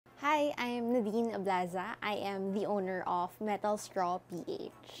Hi, I am Nadine Ablaza. I am the owner of metalstrawph.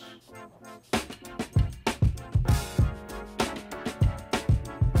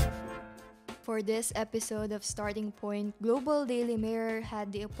 For this episode of Starting Point, Global Daily Mirror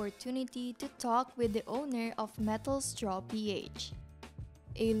had the opportunity to talk with the owner of metalstrawph,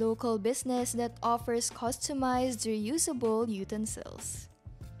 a local business that offers customized reusable utensils.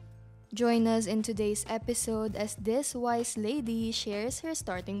 Join us in today's episode as this wise lady shares her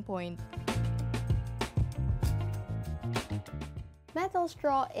starting point.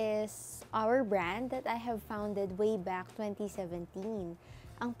 Metalstraw is our brand that I have founded way back 2017.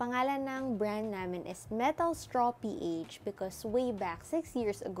 Ang pangalan ng brand namin is metalstrawph because way back 6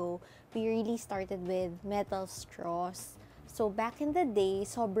 years ago, we really started with metal straws. So back in the day,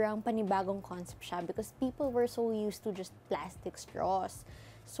 sobrang panibagong concept siya because people were so used to just plastic straws.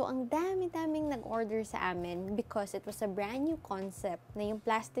 So ang dami-daming nag-order sa amin because it was a brand new concept na yung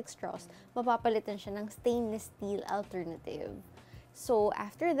plastic straws, mapapalitan siya ng stainless steel alternative. So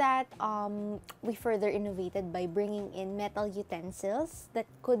after that, we further innovated by bringing in metal utensils that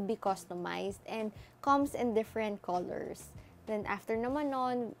could be customized and comes in different colors. Then after naman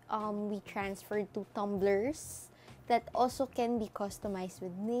nun, we transferred to tumblers that also can be customized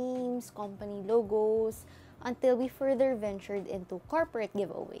with names, company logos, until we further ventured into corporate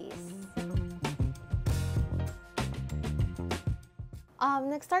giveaways.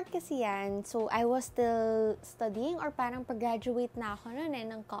 Nag-start kasi yan, so I was still studying or parang pag-graduate na ako noon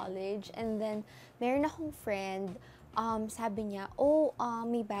ng college. And then, meron akong friend, sabi niya,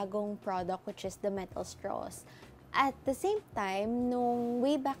 may bagong product which is the metal straws. At the same time, nung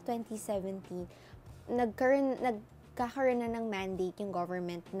way back 2017, nagkakaroon na ng mandate yung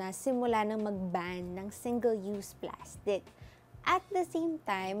government na simula nang mag-ban ng single-use plastic. At the same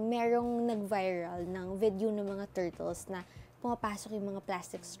time, merong nag-viral ng video ng mga turtles na pumapasok yung mga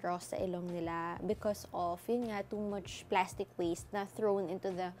plastic straws sa ilong nila because of, yun nga, too much plastic waste na thrown into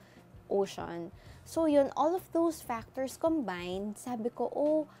the ocean. So yun, all of those factors combined, sabi ko,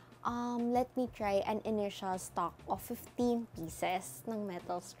 let me try an initial stock of 15 pieces ng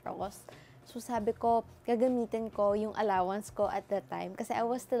metal straws. So sabi ko, gagamitin ko yung allowance ko at that time kasi I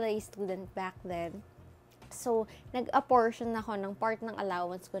was still a student back then. So, nag-apportion ako ng part ng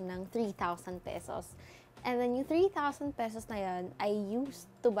allowance ko ng 3,000 pesos. And then yung 3,000 pesos na yun, I used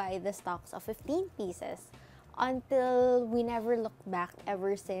to buy the stocks of 15 pieces until we never looked back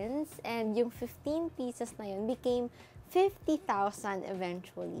ever since. And yung 15 pieces na yun became 50,000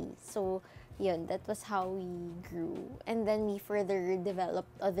 eventually. So, yun, that was how we grew. And then we further developed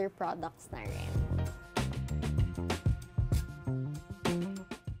other products na rin.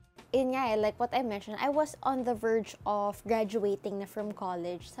 Yun nga, like what I mentioned, I was on the verge of graduating na from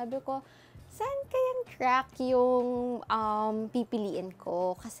college. Sabi ko, saan kayang track yung pipiliin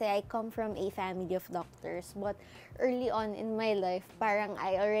ko? Kasi I come from a family of doctors. But early on in my life, parang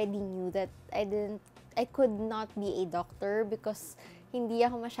I already knew that I could not be a doctor because hindi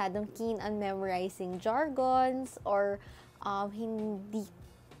ako masyadong keen on memorizing jargons or hindi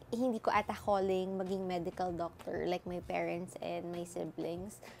ko ata calling maging medical doctor like my parents and my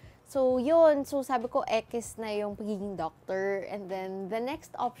siblings. So, yun. So, sabi ko, X na yung pagiging doctor. And then, the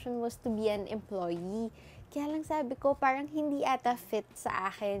next option was to be an employee. Kaya lang sabi ko, parang hindi ata fit sa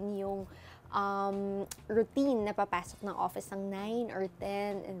akin yung routine na papasok ng office ng 9 or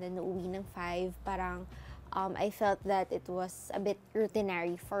 10 and then uuwi ng 5. Parang, I felt that it was a bit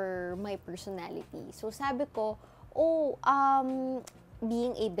routinary for my personality. So, sabi ko,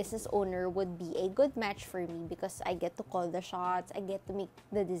 being a business owner would be a good match for me because I get to call the shots, I get to make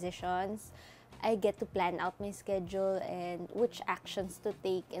the decisions, I get to plan out my schedule and which actions to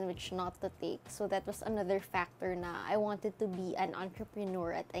take and which not to take. So that was another factor na I wanted to be an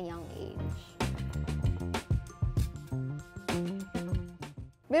entrepreneur at a young age.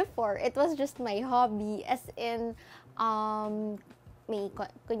 Before, it was just my hobby, as in,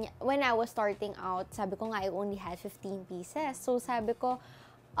 when I was starting out, sabi ko nga I only had 15 pieces. So sabi ko,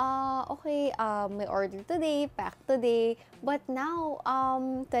 may order today, pack today. But now,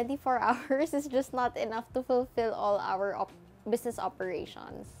 24 hours is just not enough to fulfill all our business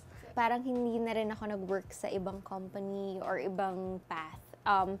operations. Parang hindi na rin ako nag-work sa ibang company or ibang path.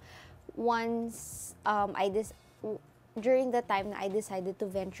 During the time na I decided to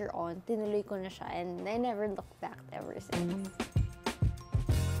venture on, tinuloy ko na siya and I never looked back ever since.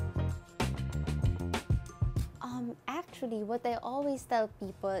 Actually, what I always tell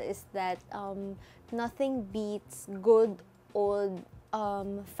people is that nothing beats good old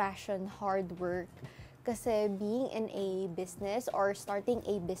fashioned hard work. Kasi being in a business or starting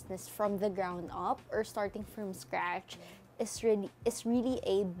a business from the ground up or starting from scratch is really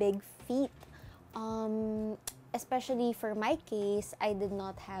a big feat. Especially for my case, I did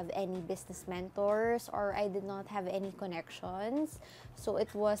not have any business mentors or I did not have any connections. So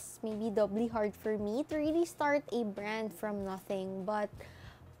it was maybe doubly hard for me to really start a brand from nothing. But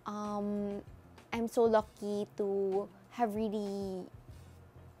I'm so lucky to have really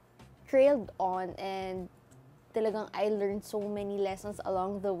trailed on, and talagang I learned so many lessons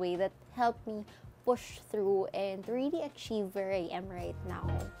along the way that helped me push through and really achieve where I am right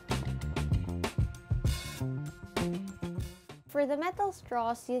now. For the metal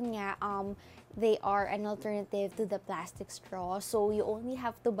straws, yun nga, they are an alternative to the plastic straw. So you only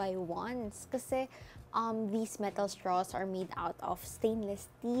have to buy once kasi these metal straws are made out of stainless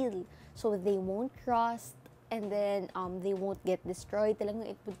steel. So they won't rust, and then they won't get destroyed.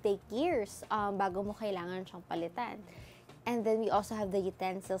 Talagang it would take years bago mo kailangan siyang palitan. And then we also have the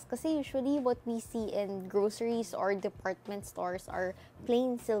utensils kasi usually what we see in groceries or department stores are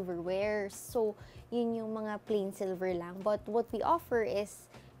plain silverware. So yun yung mga plain silver lang. But what we offer is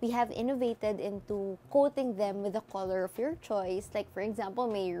we have innovated into coating them with the color of your choice. Like for example,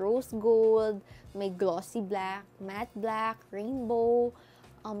 may rose gold, may glossy black, matte black, rainbow,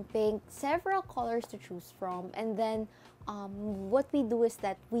 pink, several colors to choose from. And then what we do is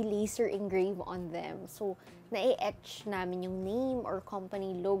that we laser engrave on them. So na-etch namin yung name or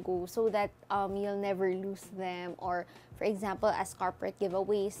company logo so that you'll never lose them. Or for example, as corporate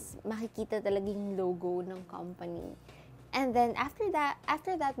giveaways, makikita talaga yung logo ng company. And then after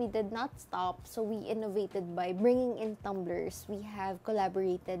that we did not stop. So we innovated by bringing in tumblers. We have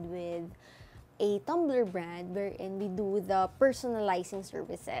collaborated with a tumbler brand wherein we do the personalizing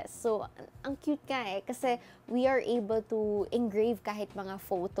services. So, ang cute ka kasi we are able to engrave kahit mga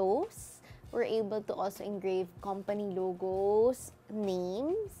photos. We're able to also engrave company logos,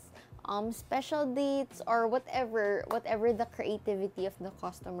 names, special dates, or whatever the creativity of the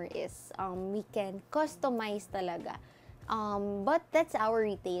customer is. We can customize talaga. But that's our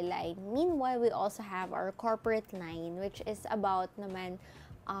retail line. Meanwhile, we also have our corporate line, which is about naman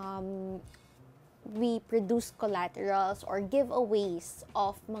we produce collaterals or giveaways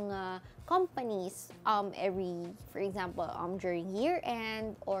of mga companies for example, during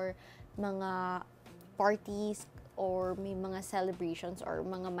year-end or mga parties or may mga celebrations or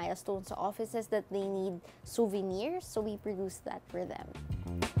mga milestones sa offices that they need souvenirs. So we produce that for them.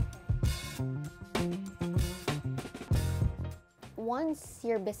 Once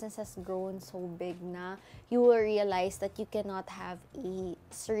your business has grown so big na, you will realize that you cannot have a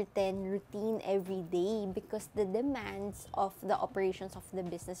certain routine every day because the demands of the operations of the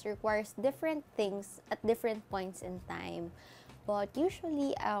business requires different things at different points in time. But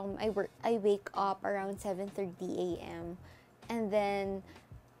usually, I wake up around 7:30 a.m. and then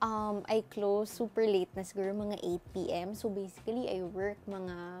I close super late na siguro mga 8 p.m. So basically, I work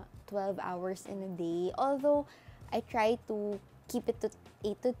mga 12 hours in a day. Although, I try to keep it to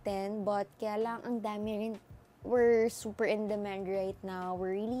 8 to 10, but kaya lang ang dami rin. We're super in demand right now.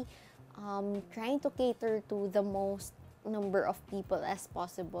 We're really trying to cater to the most number of people as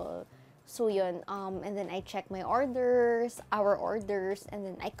possible. So yun, and then I check my orders, our orders, and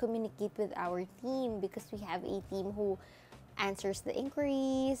then I communicate with our team because we have a team who answers the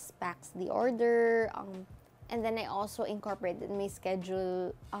inquiries, packs the order, and then I also incorporated my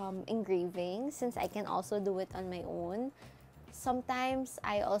schedule engraving since I can also do it on my own. Sometimes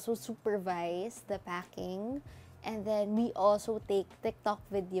I also supervise the packing, and then we also take TikTok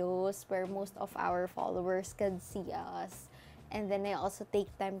videos where most of our followers can see us. And then I also take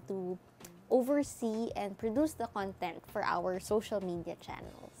time to oversee and produce the content for our social media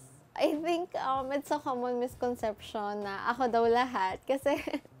channels. I think it's a common misconception na ako daw lahat kasi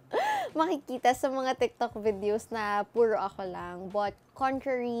makikita sa mga TikTok videos na puro ako lang. But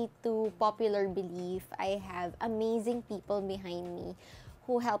contrary to popular belief, I have amazing people behind me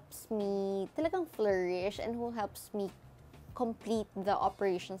who helps me talagang flourish and who helps me complete the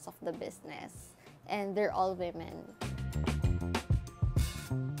operations of the business. And they're all women.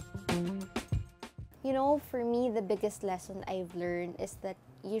 You know, for me, the biggest lesson I've learned is that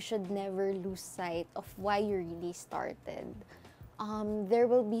you should never lose sight of why you really started. There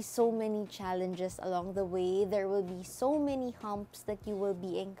will be so many challenges along the way. There will be so many humps that you will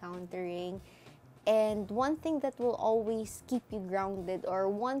be encountering. And one thing that will always keep you grounded, or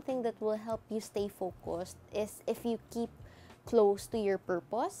one thing that will help you stay focused, is if you keep close to your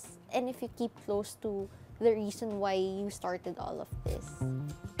purpose and if you keep close to the reason why you started all of this.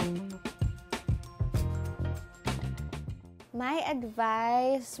 My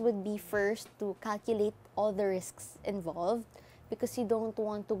advice would be first to calculate all the risks involved, because you don't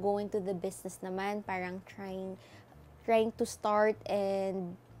want to go into the business naman parang trying trying to start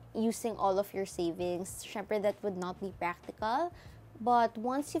and using all of your savings, syempre that would not be practical. But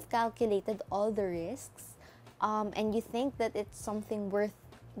once you've calculated all the risks, and you think that it's something worth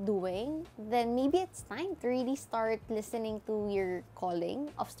doing, then maybe it's time to really start listening to your calling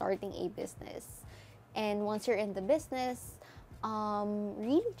of starting a business. And once you're in the business,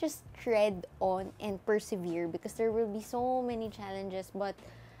 really just tread on and persevere, because there will be so many challenges, but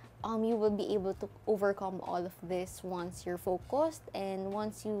you will be able to overcome all of this once you're focused and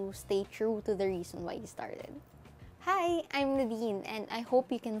once you stay true to the reason why you started. Hi, I'm Nadine, and I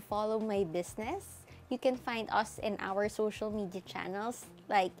hope you can follow my business. You can find us in our social media channels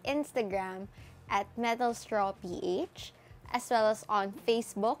like Instagram at metalstrawph, as well as on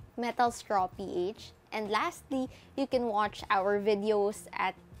Facebook, metalstrawph. And lastly, you can watch our videos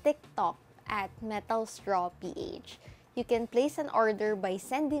at TikTok at metalstrawph. You can place an order by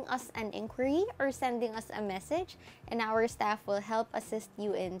sending us an inquiry or sending us a message, and our staff will help assist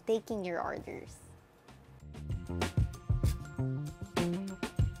you in taking your orders.